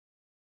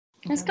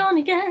It's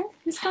gonna get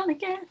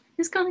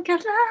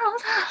loud.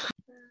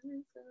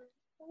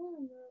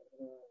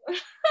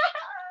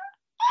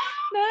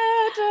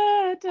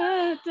 Da,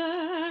 da,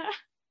 da.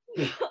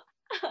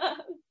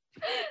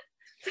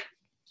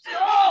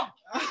 Stop!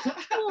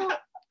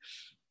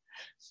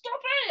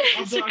 Stop it!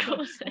 I'm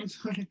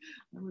sorry.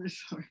 I'm really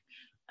sorry.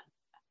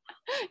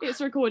 It's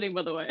recording,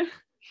 by the way.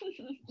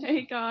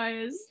 Hey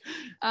guys.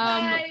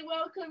 Hey,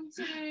 welcome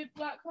to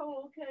Black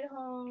Hole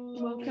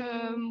K-Hole.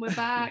 Welcome. We're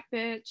back,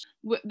 bitch.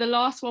 The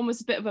last one was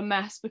a bit of a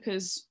mess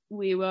because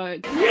we were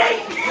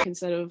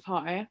instead of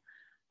high.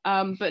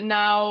 But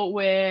now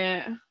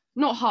we're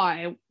not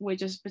high. We're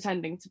just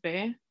pretending to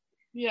be.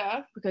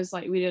 Yeah. Because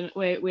like we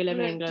live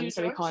in England,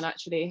 so we drugs. can't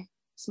actually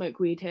smoke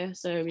weed here,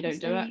 so we don't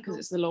do it because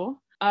it's the law.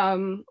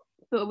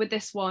 But with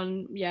this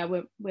one, yeah,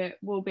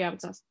 we'll be able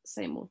to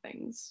say more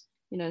things,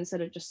 you know,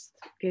 instead of just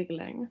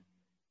giggling.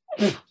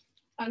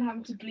 And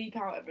having to bleep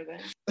out everything.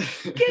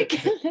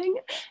 Giggling.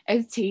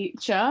 A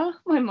teacher,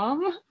 my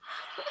mum.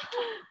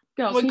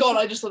 Oh my god,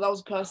 I just thought that was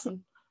a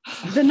person.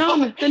 The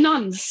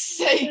nuns.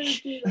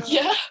 Sake.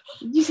 Yeah.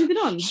 Did you see the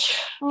nuns?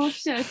 Oh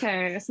shit,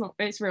 okay,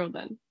 it's real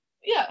then.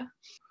 Yeah.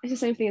 It's the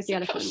same thing as the Oh,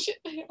 elephant. shit,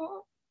 they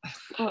are.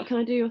 Oh, can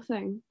I do your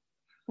thing?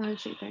 The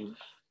handshake thing.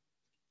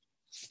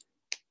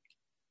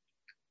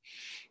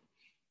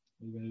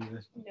 Are you gonna do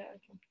this? Yeah,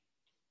 okay.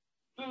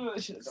 Oh, I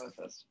should have done it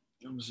first.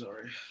 I'm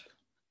sorry.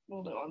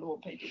 Well, no, I'm the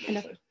one page.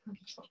 Enough.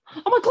 So.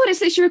 Oh my god,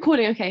 it's literally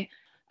recording. Okay.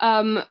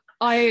 I'm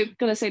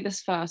gonna say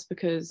this first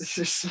because This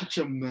is such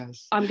a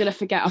mess. I'm gonna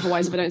forget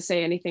otherwise if I don't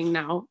say anything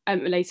now.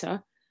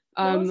 Later.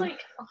 There was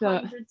like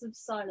but- hundreds of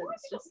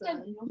silence just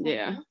then.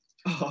 Yeah.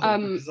 Oh,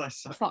 because I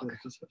sucked fuck. at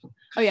it.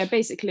 Oh yeah,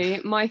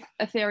 basically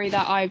a theory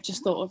that I've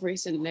just thought of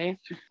recently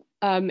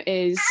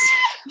is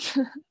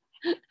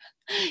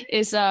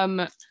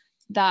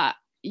that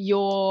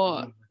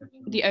you're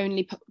the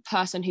only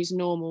person who's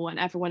normal and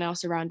everyone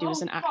else around you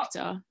is an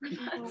actor.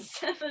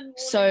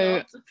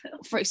 So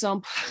for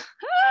example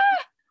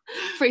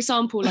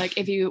like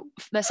if you,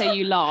 let's say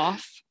you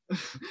laugh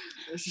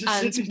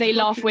and they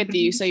laugh with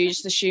you, so you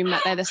just assume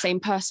that they're the same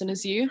person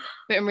as you,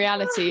 but in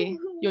reality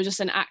you're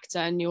just an actor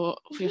and you're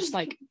just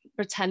like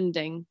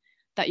pretending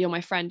that you're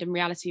my friend. In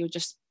reality you're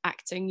just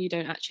acting. You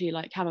don't actually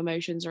like have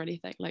emotions or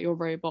anything, like you're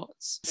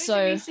robots. So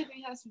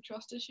Basically has some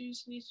trust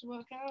issues he needs to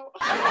work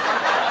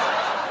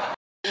out.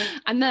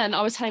 and then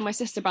I was telling my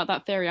sister about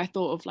that theory I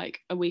thought of like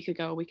a week and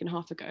a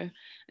half ago,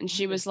 and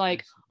she was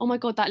like, oh my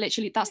god,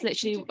 that's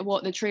literally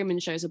what the Truman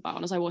Show's about. And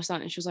I was like, what's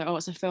that? And she was like, oh,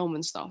 it's a film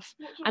and stuff.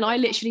 And I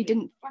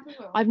literally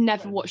I've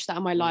never watched that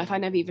in my life. I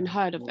never even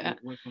heard of it.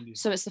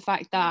 So it's the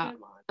fact that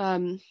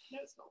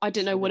I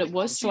didn't know what it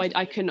was, so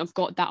I couldn't have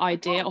got that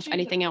idea of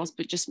anything else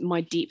but just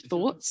my deep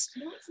thoughts,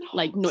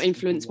 like not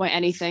influenced by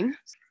anything.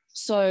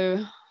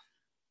 So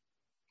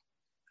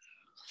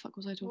what the fuck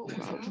was I talking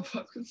about?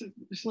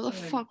 What the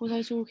fuck was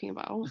I talking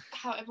about?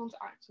 How everyone's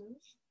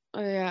actors.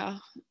 Oh yeah.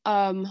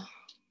 Oh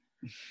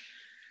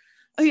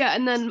yeah,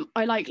 and then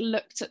I like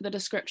looked at the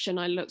description.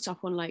 I looked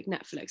up on like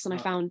Netflix and I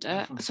found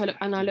it. So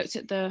I looked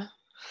at the.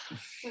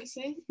 Let's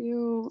see.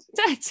 You're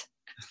dead.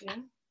 Yeah.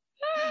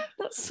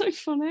 That's so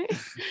funny.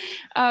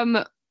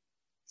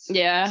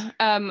 Yeah.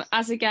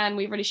 As again,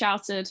 we've already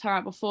shouted her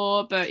out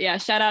before, but yeah,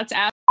 shout out to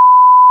our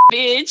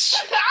bitch.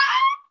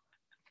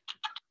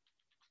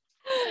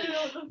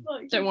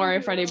 Don't worry,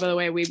 Freddy, by the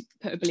way, we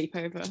put a bleep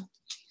over.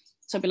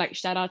 So I'd be like,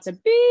 shout out to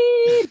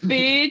beep,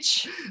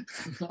 bitch.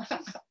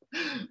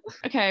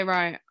 Okay,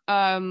 right.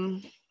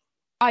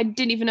 I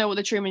didn't even know what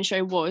the Truman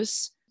Show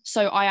was.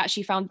 So I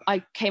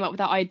came up with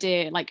that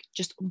idea like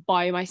just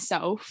by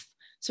myself.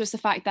 So it's the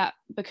fact that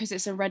because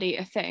it's already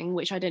a thing,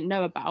 which I didn't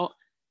know about,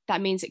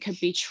 that means it could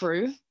be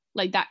true.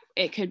 Like that,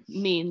 it could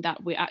mean that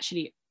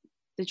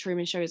the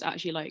Truman Show is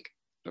actually like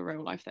a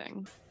real life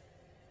thing.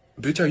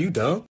 Bitch, are you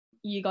dumb?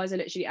 You guys are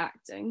literally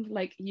acting.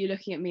 Like you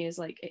looking at me as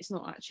like it's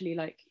not actually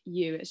like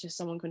you, it's just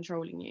someone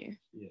controlling you.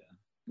 Yeah.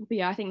 But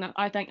yeah, I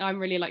think I'm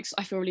really like,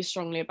 I feel really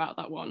strongly about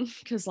that one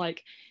because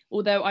like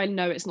although I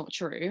know it's not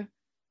true,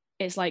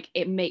 it's like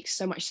it makes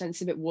so much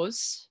sense if it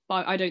was,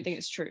 but I don't think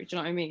it's true. Do you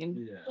know what I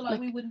mean? Yeah. But like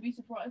we wouldn't be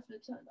surprised if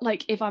it turned out.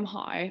 Like if I'm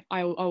high,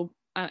 I'll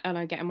and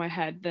I get in my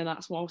head, then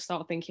that's what I'll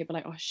start thinking. But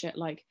like, oh shit,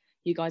 like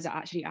you guys are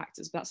actually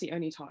actors. But that's the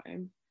only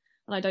time,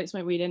 and I don't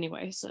smoke weed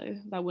anyway, so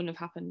that wouldn't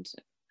have happened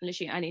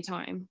literally at any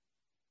time.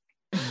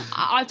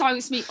 I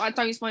don't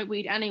smoke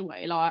weed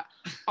anyway. Like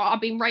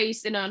I've been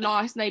raised in a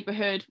nice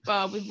neighborhood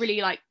with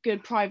really like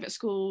good private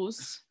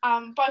schools.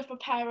 Both my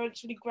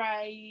parents really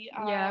great.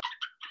 Yeah.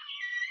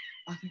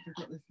 I think I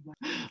got this.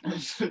 I'm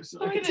so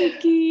sorry. Hi,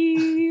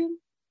 Tiki.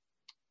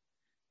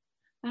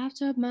 I've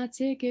took my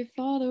ticket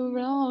for the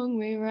wrong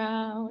way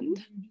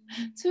round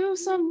to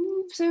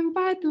something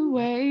by the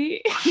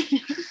way.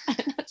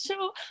 And I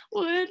sure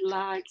would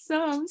like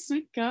some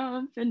sweet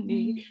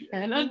company.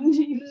 And I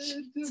need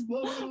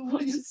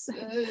what you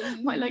say.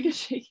 My leg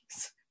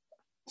shakes.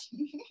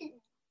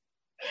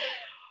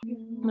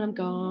 When I'm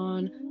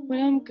gone, when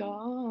I'm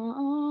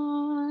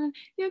gone,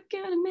 you're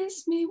gonna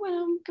miss me when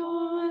I'm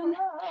gone.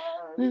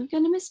 You're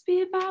gonna miss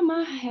me by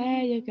my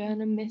hair, you're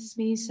gonna miss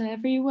me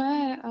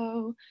everywhere.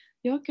 Oh,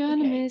 you're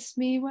gonna miss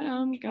me when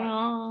I'm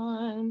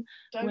gone.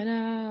 When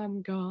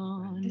I'm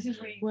gone. This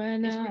is really,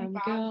 When it's really I'm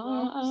bad as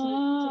well,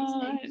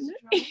 gone. so it takes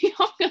ages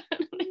You're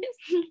gonna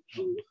miss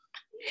me.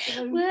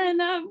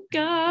 When I'm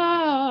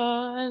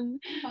gone,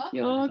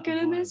 you're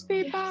gonna miss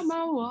me by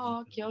my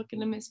walk. You're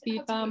gonna miss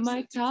me by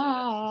my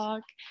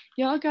talk.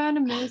 You're gonna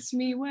miss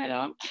me when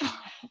I'm gone.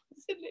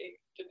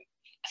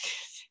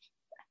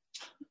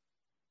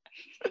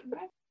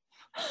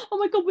 Oh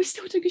my god, we're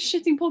still doing a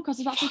shitting podcast.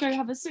 I'm about to go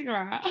have a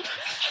cigarette. And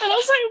I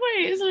was like,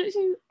 wait, it's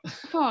literally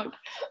fuck.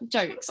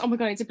 Jokes. Oh my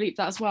god, I need to bleep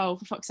that as well,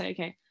 for fuck's sake,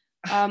 okay.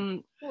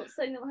 What,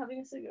 saying that we're having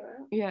a cigarette?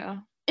 Yeah.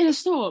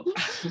 Stop.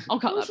 I'll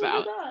cut What's that bit wrong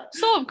out. with that?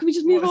 Stop, can we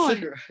just move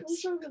on?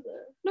 What's wrong with it?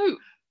 No,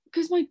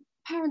 because my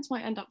parents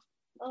might end up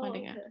Oh,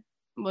 finding okay. it.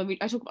 When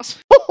I talk about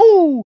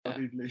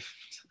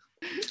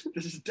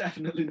This is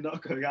definitely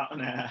not going out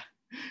on air.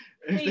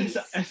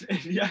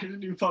 If you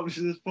actually publish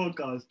this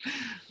podcast,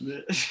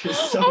 this is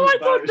so oh my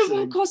god, the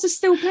embarrassing. podcast is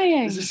still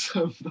playing. This is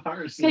so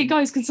embarrassing. Okay,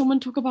 guys, can someone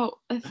talk about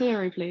a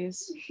theory,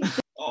 please?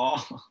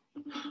 Oh,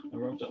 I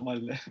rubbed up my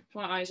lip.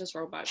 My eyes just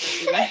rolled back.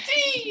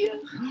 Freddy!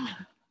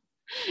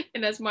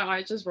 And that's my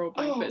eyes just rolled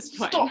back, but it's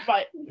fine. Stop,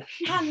 right.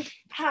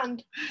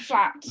 Hand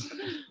flat. Do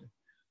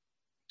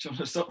you want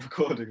to stop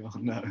recording or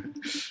no?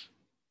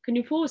 Can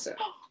you pause it?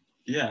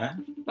 Yeah.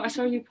 But I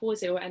swear when you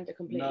pause it, it will end it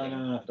completely.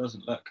 No, it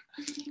doesn't. Look.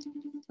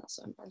 That's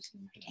so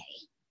embarrassing.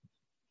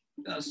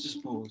 That's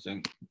just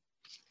pausing.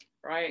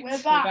 Right,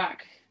 We're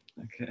back.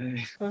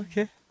 Okay.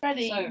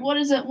 Freddy, So-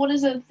 what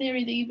is a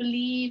theory that you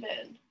believe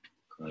in?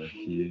 Quite a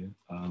few.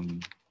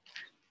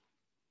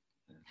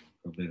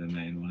 Probably the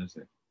main one is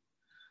that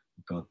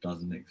God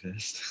doesn't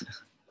exist.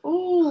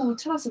 Oh,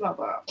 tell us about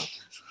that.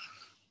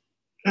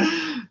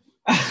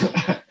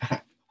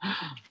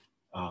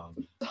 By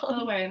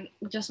the way,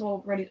 just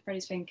while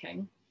Freddy's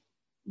thinking,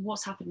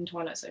 what's happened in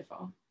Twilight so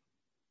far?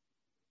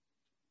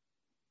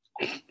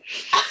 I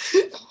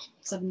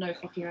have no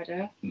fucking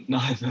idea.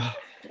 Neither.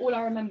 All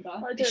I remember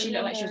I is don't she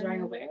looked like she was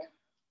remember wearing a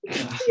wig.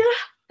 Yeah.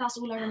 That's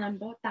all I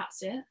remember.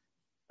 That's it.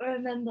 I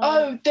remember.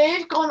 Oh,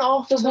 they've gone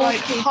off The to wolf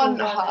like people hunt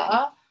running.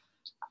 her,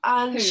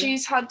 and Who?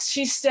 she's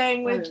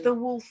staying with Oh. the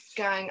wolf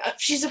gang.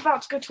 She's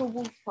about to go to a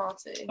wolf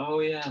party. Oh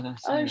yeah,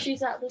 that's Oh, it.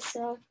 she's at the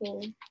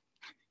circle.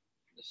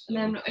 And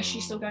then is she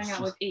still going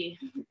out with E?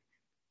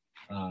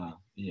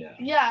 Yeah.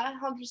 Yeah,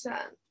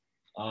 100%.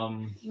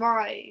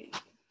 Right.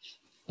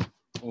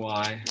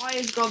 Why? Why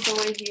is God the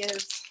way he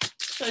is?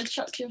 So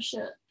chuck your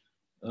shit.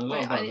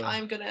 Wait,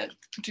 I'm gonna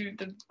do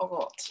the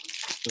lot.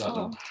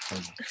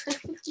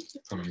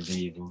 Probably the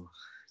evil.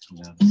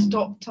 Yeah.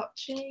 Stop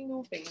touching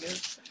your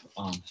fingers.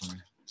 Oh, I'm sorry.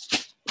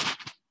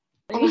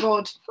 Oh my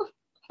god.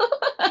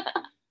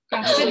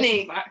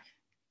 Sydney. Back.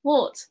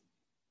 What?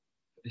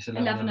 It's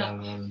 11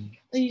 up. 11.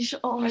 Are you sure?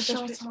 Oh, I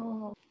shut just-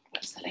 up.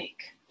 Where's the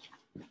lake?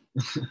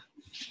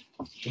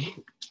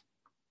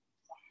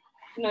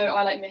 No,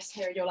 I like miss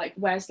hearing you're like,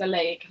 where's the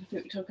lake? I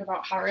think we talk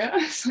about Harriet.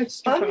 So I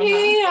just drop I'm it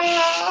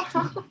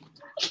on her. here.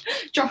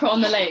 Drop it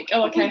on the lake. Oh,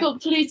 Oh my okay.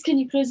 god, please can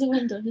you close the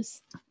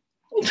windows?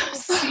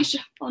 Seizure.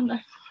 Oh no.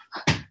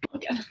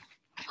 Okay.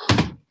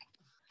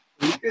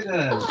 Look at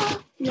her.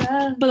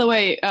 Yeah. By the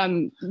way,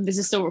 this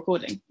is still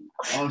recording.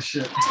 Oh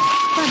shit.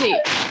 Freddie,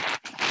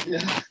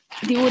 Yeah.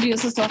 the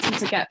audience is starting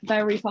to get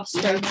very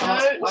frustrated.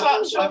 Don't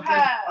touch your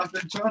hair. I've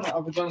been trying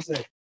to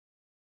say.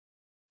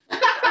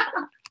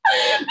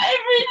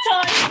 Every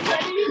time,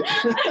 Freddy.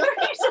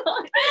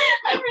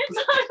 Every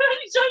time when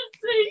you try to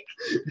speak,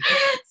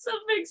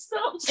 something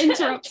stops.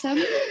 Interrupt him.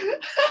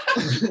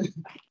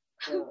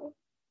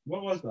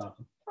 What was that?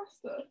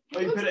 Pasta. Oh,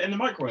 you put it in the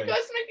You microwave? guys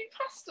making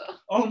pasta.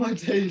 Oh my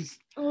days.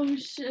 Oh Do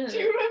shit.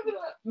 you remember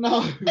that?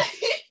 No.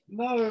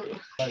 No.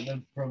 Like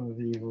the problem of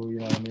evil, you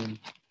know what I mean?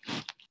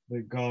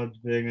 The God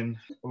being an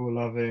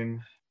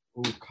all-loving,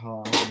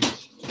 all-kind,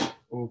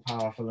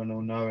 all-powerful and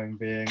all-knowing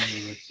being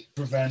who would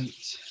prevent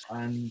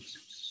and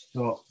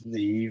stop the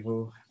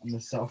evil and the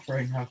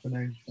suffering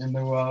happening in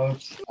the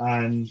world.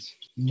 And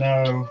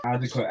no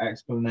adequate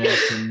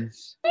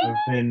explanations have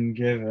been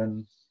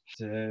given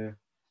to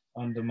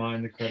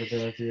undermine the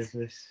credibility of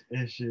this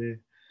issue.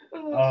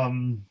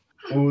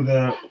 All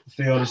the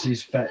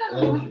theologies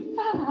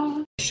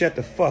Shut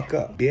the fuck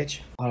up, bitch.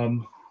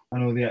 and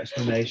all the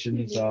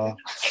explanations are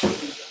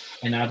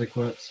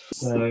inadequate.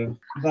 So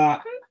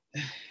that,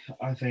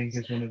 I think,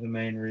 is one of the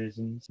main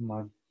reasons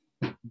my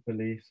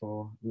belief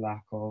or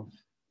lack of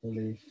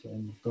belief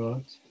in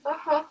God.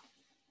 I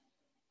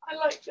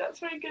like that. It's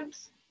very good.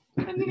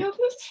 Any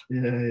others?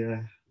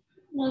 Yeah.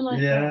 I like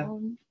Yeah. that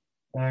one.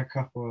 A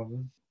couple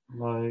others,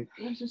 like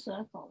Let's just say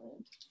I can't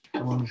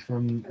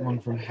read. one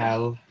from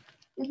hell.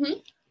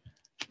 Mhm.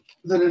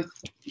 Then an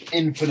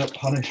infinite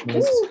punishment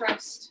Jesus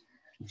Christ.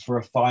 for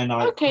a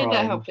finite Okay, crime.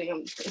 they're helping.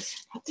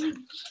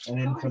 An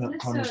infinite listen.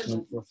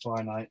 punishment for a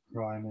finite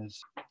crime is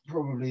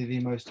probably the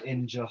most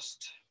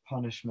unjust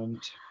punishment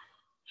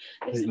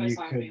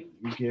that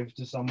you give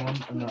to someone,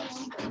 and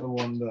that's the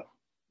one that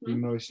the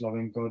most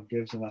loving God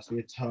gives, and that's the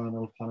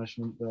eternal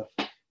punishment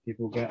that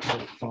people get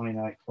for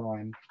finite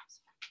crime.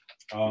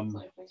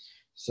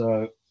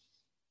 So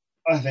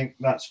I think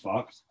that's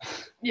fucked.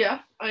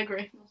 Yeah, I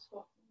agree.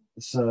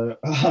 So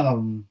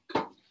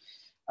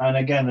and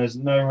again, there's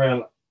no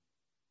real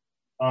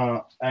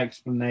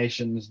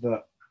explanations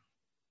that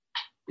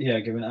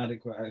give an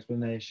adequate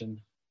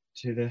explanation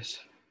to this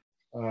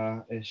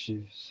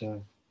issue.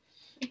 So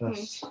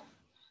that's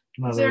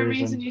Is there a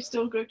reason you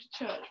still go to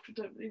church but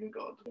don't believe in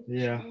God?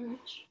 Yeah,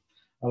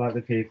 I like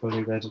the people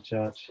who go to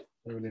church.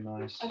 They're really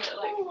nice.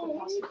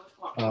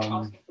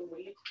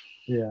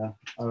 Yeah,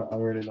 I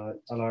really like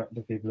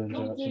the people in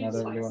church, and I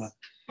don't really want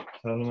to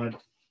tell them I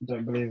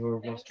don't believe or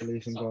have lost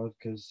belief in God,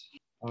 because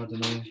I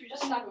don't know.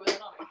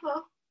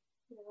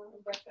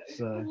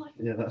 So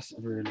yeah, that's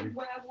really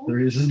the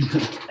reason.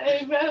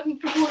 Amen.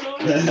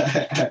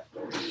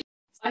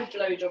 I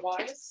blowed your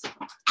wires.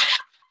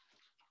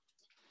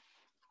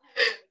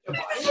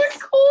 It's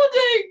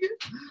recording.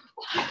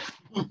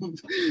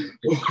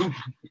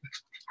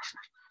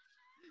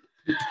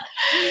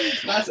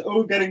 That's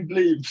all getting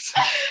bleeped.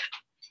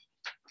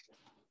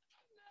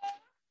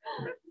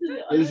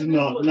 It's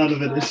not. None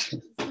of it is.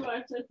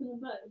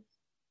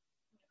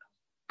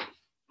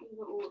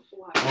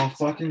 Oh,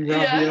 fucking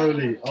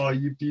ravioli. Oh,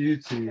 you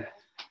beauty.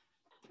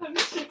 I'm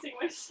shitting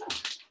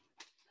myself.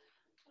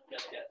 I'm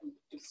gonna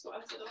get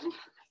sweated on.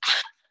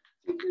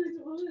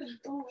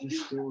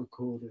 Just still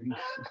recording.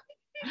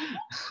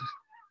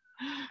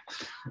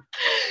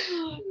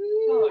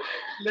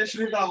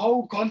 Literally the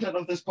whole content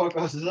of this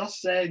podcast is us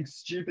saying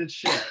stupid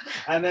shit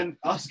and then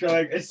us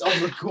going, it's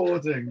on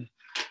recording.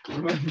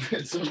 Remember,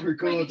 it's on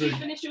recording. Wait, did you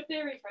finish your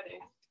theory, Freddy?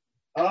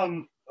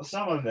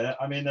 Some of it.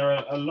 I mean, there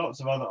are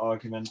lots of other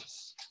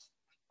arguments.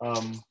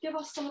 Give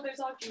us some of those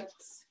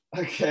arguments.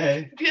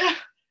 Okay. Yeah,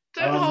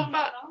 don't hold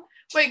back.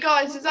 Wait,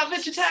 guys, is that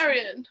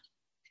vegetarian?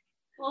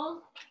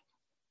 What?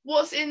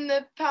 What's in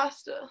the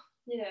pasta?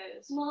 Yeah,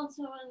 it's tomato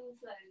and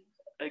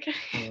thing. Okay.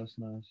 Oh, that's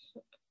nice.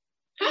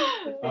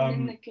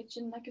 In the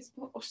kitchen like a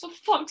spot. Oh, so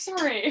fuck,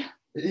 sorry.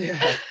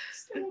 Yeah.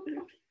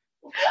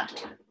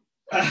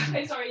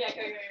 Hey, sorry, yeah,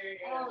 go.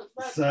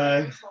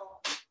 So,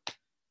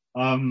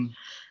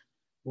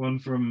 one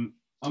from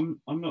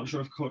I'm not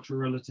sure if cultural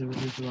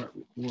relativity is the right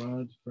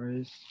word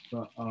phrase,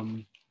 but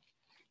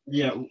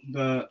yeah,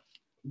 the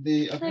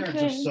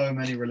appearance of so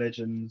many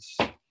religions,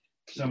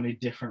 so many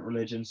different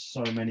religions,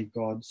 so many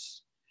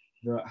gods,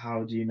 that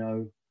how do you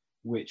know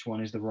which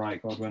one is the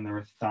right God when there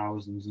are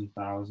thousands and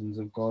thousands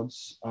of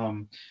gods?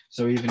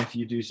 So even if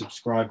you do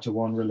subscribe to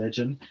one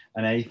religion,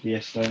 an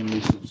atheist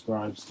only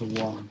subscribes to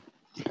one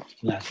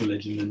less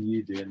religion than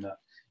you do, in that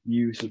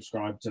you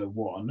subscribe to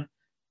one.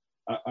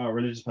 A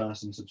religious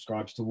person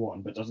subscribes to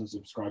one but doesn't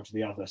subscribe to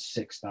the other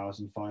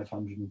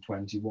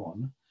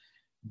 6,521.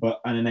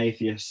 And an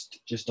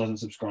atheist just doesn't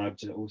subscribe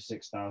to all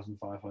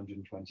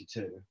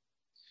 6,522.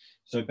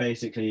 So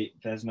basically,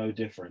 there's no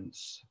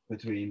difference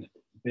between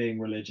being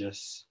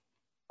religious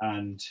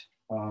and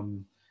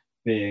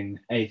being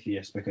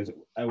atheist, because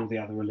all the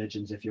other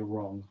religions, if you're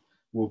wrong,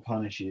 will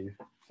punish you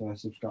for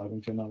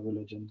subscribing to another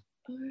religion.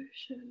 Oh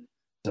shit.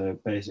 So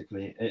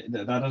basically,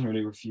 that doesn't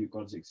really refute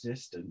God's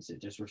existence. It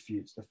just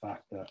refutes the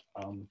fact that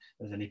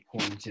there's any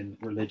point in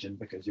religion,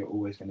 because you're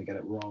always going to get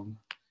it wrong,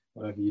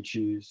 whatever you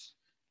choose.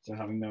 So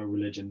having no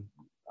religion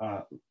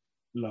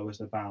lowers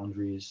the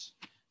boundaries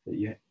that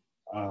you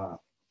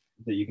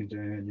can do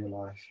in your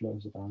life.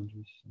 Lowers the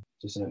boundaries.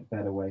 Just a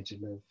better way to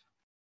live.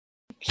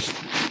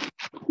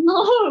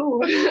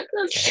 No,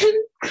 that's so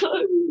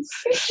close.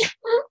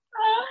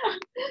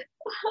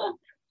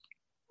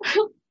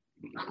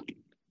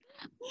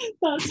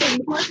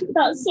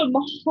 That's some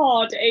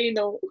hard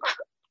anal.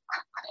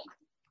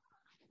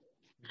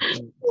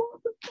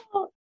 What the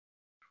fuck?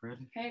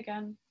 Freddy. Hey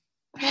again.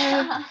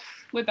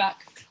 We're back.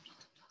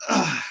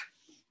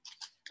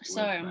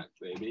 So, back,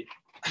 baby.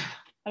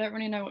 I don't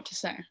really know what to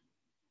say.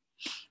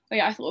 But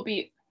yeah, I thought it'd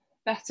be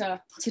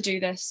better to do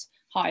this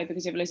high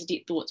because you have loads of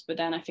deep thoughts, but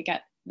then I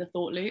forget the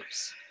thought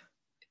loops.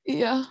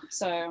 Yeah.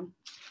 So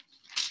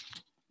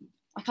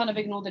I kind of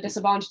ignore the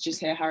disadvantages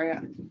here,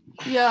 Harriet.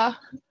 Yeah.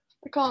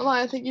 I can't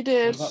lie, I think you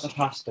did. What about the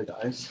pasta,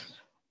 guys?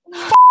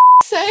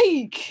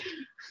 Sake.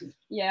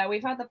 Yeah,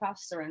 we've had the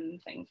pasta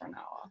and thing for an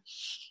hour.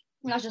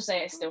 Let's just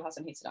say it still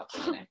hasn't heated up,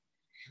 you know.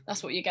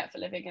 That's what you get for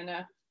living in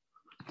a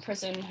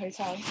prison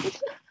hotel.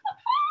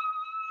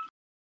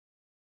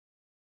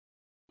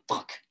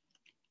 Fuck.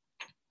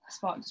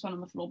 Spark just went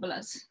on the floor, but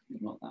let's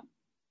ignore that.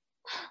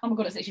 Oh my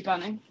god, it's literally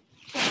burning.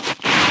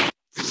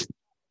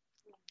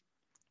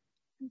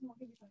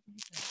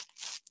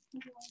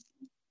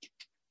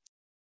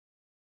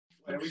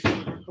 Wait, are we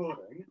still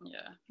recording?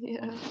 Yeah.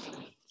 Yeah.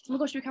 Oh my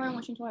gosh, should we carry on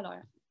watching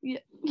Twilight?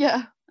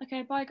 Yeah.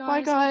 Okay, bye guys.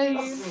 Bye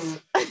guys.